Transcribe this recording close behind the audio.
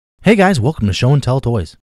Hey guys, welcome to Show and Tell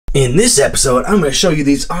Toys. In this episode, I'm going to show you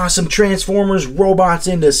these awesome Transformers robots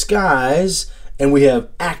in disguise. And we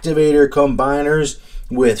have Activator Combiners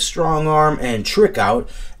with Strongarm and Trick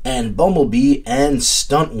Out, and Bumblebee and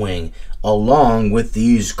Stuntwing, along with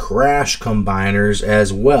these Crash Combiners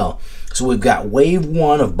as well. So we've got Wave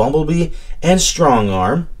 1 of Bumblebee and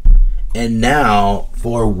Strongarm. And now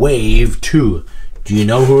for Wave 2. Do you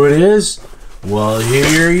know who it is? Well,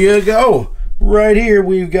 here you go. Right here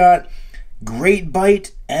we've got Great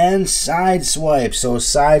Byte and Sideswipe. So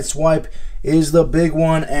Sideswipe is the big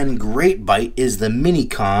one and Great Byte is the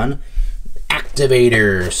Minicon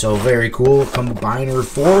Activator. So very cool combiner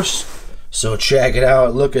force. So check it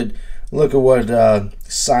out. Look at what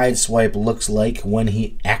Sideswipe looks like when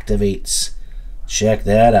he activates. Check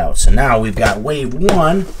that out. So now we've got Wave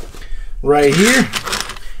 1 right here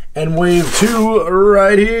and Wave 2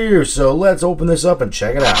 right here. So let's open this up and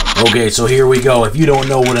check it out. Okay, so here we go. If you don't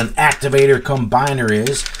know what an Activator Combiner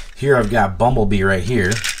is, here I've got Bumblebee right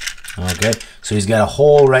here. Okay, so he's got a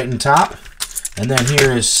hole right in top. And then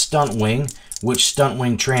here is Stuntwing, which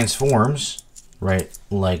Stuntwing transforms right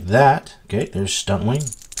like that. Okay, there's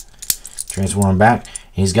Stuntwing. Transform back.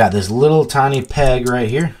 He's got this little tiny peg right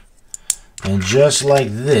here. And just like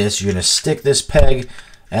this, you're going to stick this peg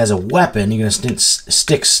as a weapon. You're going to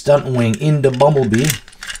stick Stuntwing into Bumblebee,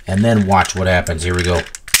 and then watch what happens. Here we go.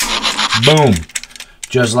 Boom.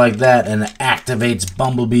 Just like that, and it activates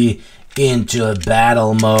Bumblebee into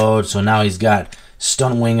battle mode. So now he's got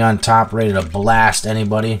Stuntwing on top, ready to blast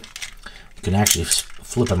anybody. You can actually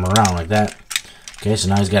flip him around like that. Okay, so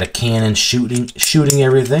now he's got a cannon shooting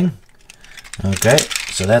everything. Okay,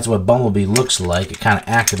 so that's what Bumblebee looks like. It kind of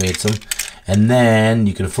activates him. And then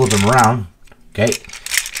you can flip him around. Okay.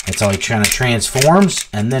 That's how he kind of transforms,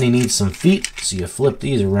 and then he needs some feet, so you flip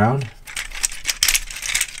these around.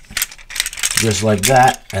 Just like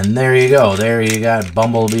that, and there you go. There you got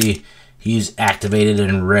Bumblebee. He's activated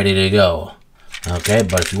and ready to go. Okay,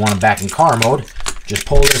 but if you want him back in car mode, just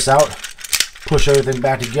pull this out, push everything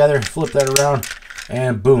back together, flip that around,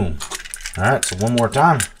 and boom. Alright, so one more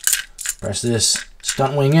time. Press this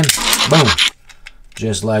Stuntwing in, boom.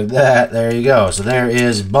 Just like that, there you go. So there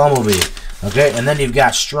is Bumblebee. Okay, and then you've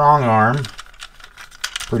got Strongarm,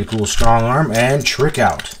 pretty cool Strongarm, and Trick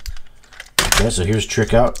Out. Okay, so here's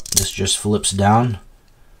Trick Out. This just flips down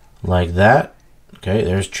like that. Okay,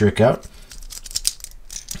 there's Trick Out.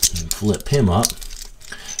 Flip him up,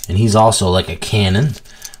 and he's also like a cannon.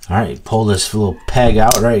 All right, pull this little peg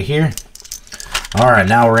out right here. All right,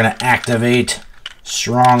 now we're gonna activate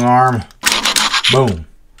Strongarm. Boom,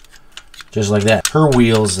 just like that. Her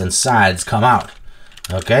wheels and sides come out.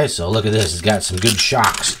 Okay, so look at this. It's got some good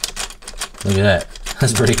shocks. Look at that.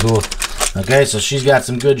 That's pretty cool. Okay, so she's got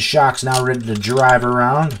some good shocks now, ready to drive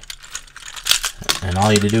around. And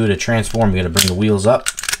all you have to do to transform, you got to bring the wheels up.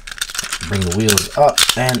 Bring the wheels up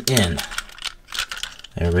and in.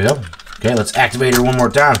 There we go. Okay, let's activate her one more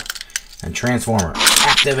time. And transform her.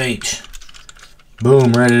 Activate.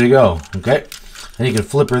 Boom, ready to go. Okay, then you can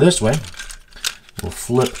flip her this way. We'll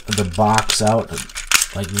flip the box out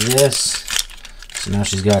like this. So now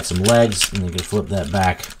she's got some legs, and you can flip that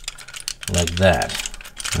back like that.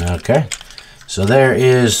 Okay, so there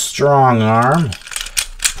is Strongarm.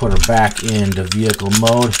 Put her back into vehicle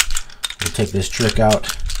mode. We'll take this Trick Out.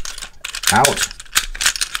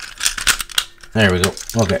 There we go.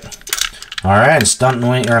 Okay. All right, and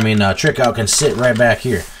Stuntwing, Trick Out can sit right back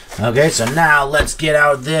here. Okay, so now let's get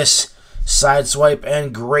out this Sideswipe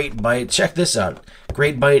and Great Byte. Check this out.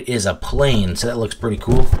 Great Byte is a plane, so that looks pretty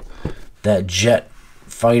cool. That jet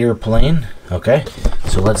fighter plane. Okay,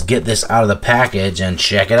 so let's get this out of the package and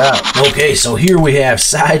check it out. Okay, so here we have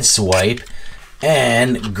Sideswipe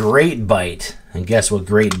and Great Byte. And guess what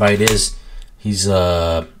Great Byte is? He's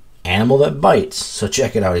a animal that bites. So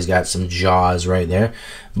check it out. He's got some jaws right there.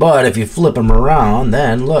 But if you flip him around,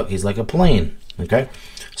 then look, he's like a plane. Okay,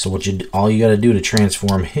 so all you got to do to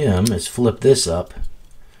transform him is flip this up.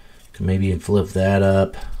 Maybe flip that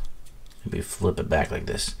up. Maybe flip it back like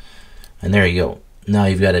this. And there you go. Now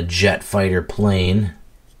you've got a jet fighter plane.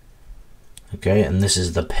 Okay, and this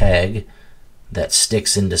is the peg that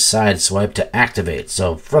sticks into Sideswipe to activate.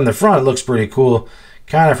 So from the front it looks pretty cool.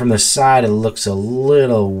 Kind of from the side it looks a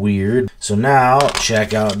little weird. So now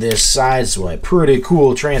check out this Sideswipe. Pretty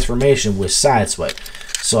cool transformation with Sideswipe.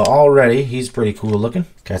 So already he's pretty cool looking.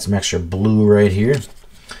 Got some extra blue right here.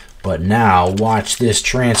 But now watch this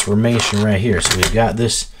transformation right here. So we've got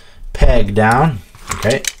this peg down.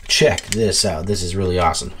 Okay, check this out. This is really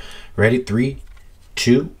awesome. Ready? 3,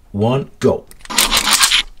 2, 1, go.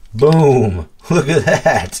 Boom. Look at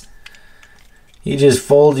that. He just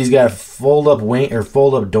folds. He's got fold up wing or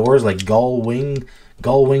fold up doors like gull wing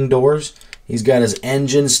doors. He's got his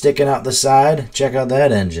engine sticking out the side. Check out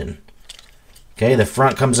that engine. Okay, the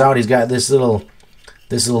front comes out. He's got this little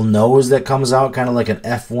nose that comes out, kind of like an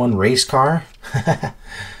F1 race car.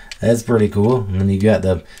 That's pretty cool. And then you got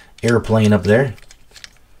the airplane up there.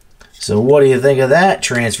 So what do you think of that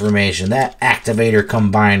transformation? That Activator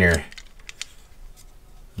Combiner.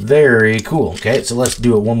 Very cool. Okay, so let's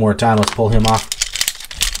do it one more time. Let's pull him off.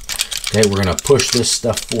 Okay, we're going to push this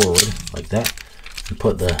stuff forward like that and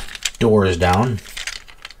put the doors down.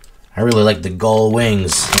 I really like the gull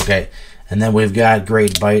wings. Okay, and then we've got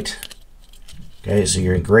Great Byte. Okay, so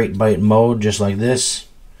you're in Great Byte mode just like this.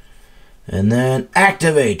 And then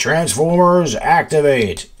activate. Transformers,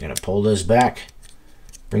 activate. Going to pull this back.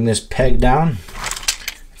 Bring this peg down.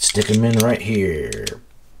 Stick him in right here.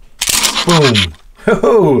 Boom.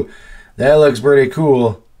 Oh, that looks pretty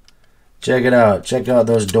cool. Check it out. Check out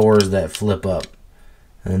those doors that flip up.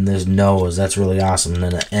 And this nose, that's really awesome. And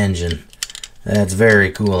then the engine. That's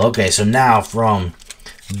very cool. Okay, so now from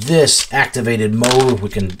this activated mode, we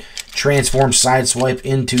can transform Sideswipe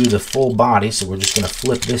into the full body. So we're just going to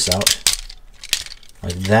flip this out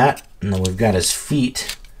like that. And then we've got his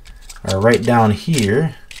feet are right down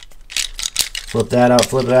here. Flip that out,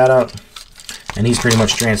 flip that out. And he's pretty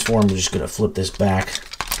much transformed. We're just going to flip this back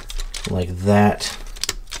like that.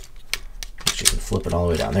 You can flip it all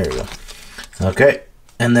the way down. There we go. Okay.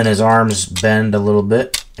 And then his arms bend a little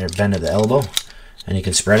bit. They're bend at the elbow. And he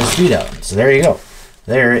can spread his feet out. So there you go.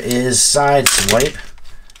 There is Sideswipe.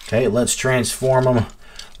 Okay, let's transform him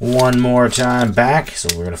one more time back. So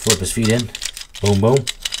we're going to flip his feet in. Boom, boom.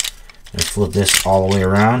 And flip this all the way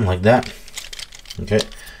around like that. Okay.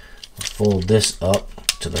 Fold this up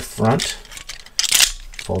to the front.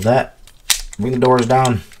 Fold that. Bring the doors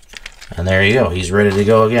down. And there you go. He's ready to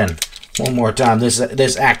go again. One more time.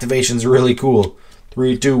 This activation's really cool.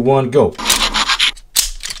 3, 2, 1, go.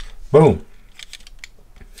 Boom.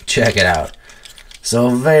 Check it out. So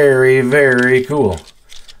very, very cool.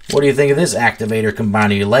 What do you think of this Activator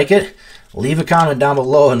Combiner? You like it? Leave a comment down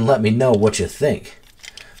below and let me know what you think.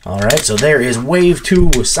 Alright, so there is Wave 2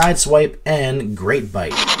 with Sideswipe and Great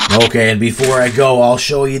Byte. Okay, and before I go, I'll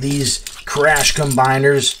show you these Crash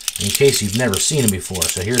Combiners in case you've never seen them before.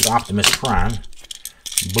 So here's Optimus Prime.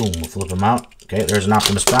 Boom, we'll flip him out. Okay, there's an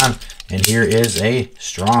Optimus Prime. And here is a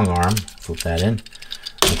Strongarm. Flip that in.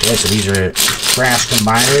 Okay, so these are Crash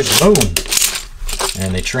Combiners. Boom!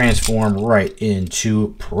 And they transform right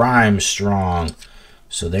into PRIMESTRONG.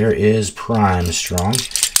 So there is PRIMESTRONG.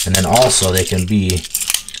 And then also they can be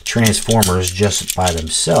Transformers just by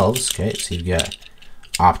themselves. Okay, so you've got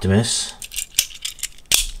Optimus.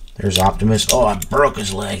 There's Optimus. Oh, I broke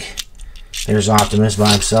his leg. There's Optimus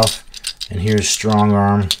by himself. And here's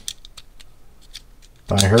Strongarm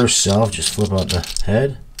by herself. Just flip out the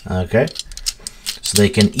head. Okay. So they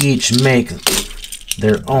can each make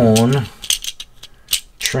their own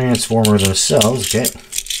Transformer themselves. Okay.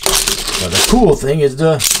 But the cool thing is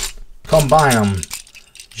to combine them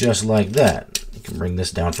just like that. You can bring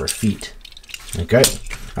this down for feet. Okay.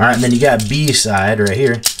 Alright, and then you got BEESIDE right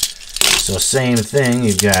here. So same thing.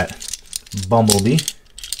 You've got Bumblebee.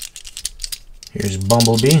 Here's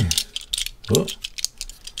Bumblebee. Whoop.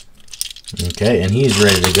 Okay, and he's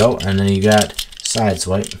ready to go. And then you got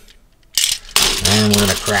Sideswipe. And we're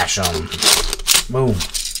going to crash on him. Boom.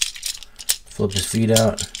 Flip his feet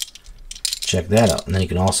out. Check that out. And then you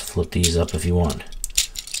can also flip these up if you want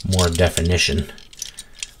more definition.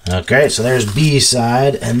 Okay, so there's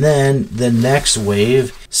BEESIDE, and then the next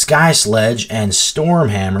wave, Skyledge and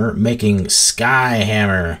Stormhammer making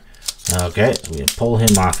Skyhammer. Okay, we can pull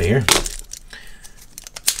him off of here.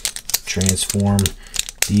 Transform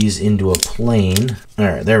these into a plane. All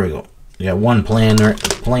right, there we go. We got one plane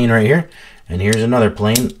right here, and here's another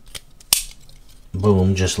plane.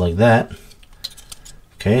 Boom, just like that.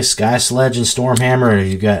 Okay, Skyledge and Stormhammer.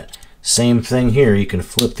 You got same thing here. You can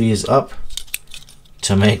flip these up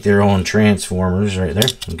to make their own Transformers right there.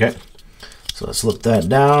 Okay, so let's flip that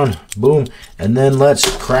down. Boom, and then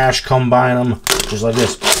let's Crash combine them just like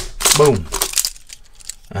this. Boom,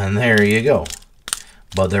 and there you go.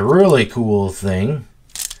 But the really cool thing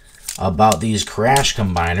about these Crash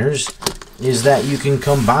Combiners is that you can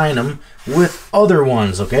combine them with other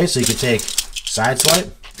ones. Okay, so you can take Sideswipe.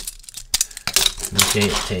 Okay,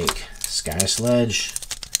 take Skyledge,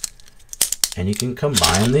 and you can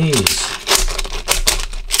combine these.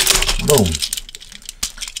 Boom.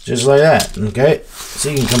 Just like that. Okay, so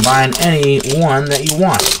you can combine any one that you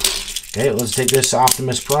want. Okay, let's take this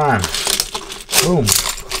Optimus Prime. Boom.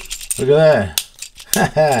 Look at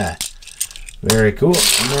that. Very cool.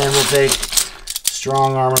 And then we'll take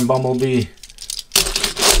Strongarm and Bumblebee.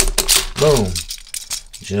 Boom.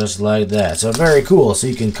 Just like that. So very cool. So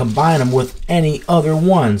you can combine them with any other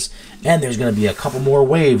ones. And there's going to be a couple more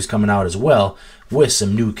waves coming out as well with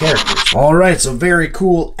some new characters. Alright, so very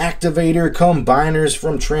cool Activator Combiners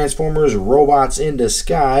from Transformers Robots in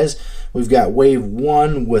Disguise. We've got Wave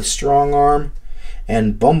 1 with Strongarm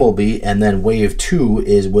and Bumblebee, and then Wave 2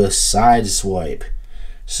 is with Sideswipe.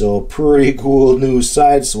 So pretty cool new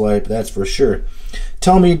Sideswipe, that's for sure.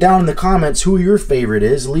 Tell me down in the comments who your favorite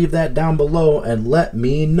is. Leave that down below and let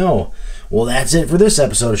me know. Well, that's it for this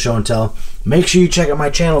episode of Show and Tell. Make sure you check out my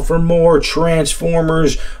channel for more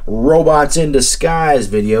Transformers Robots in Disguise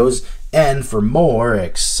videos and for more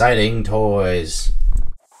exciting toys.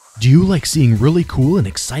 Do you like seeing really cool and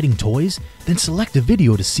exciting toys? Then select a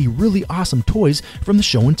video to see really awesome toys from the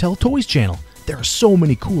Show and Tell Toys channel. There are so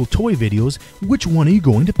many cool toy videos. Which one are you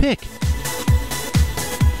going to pick?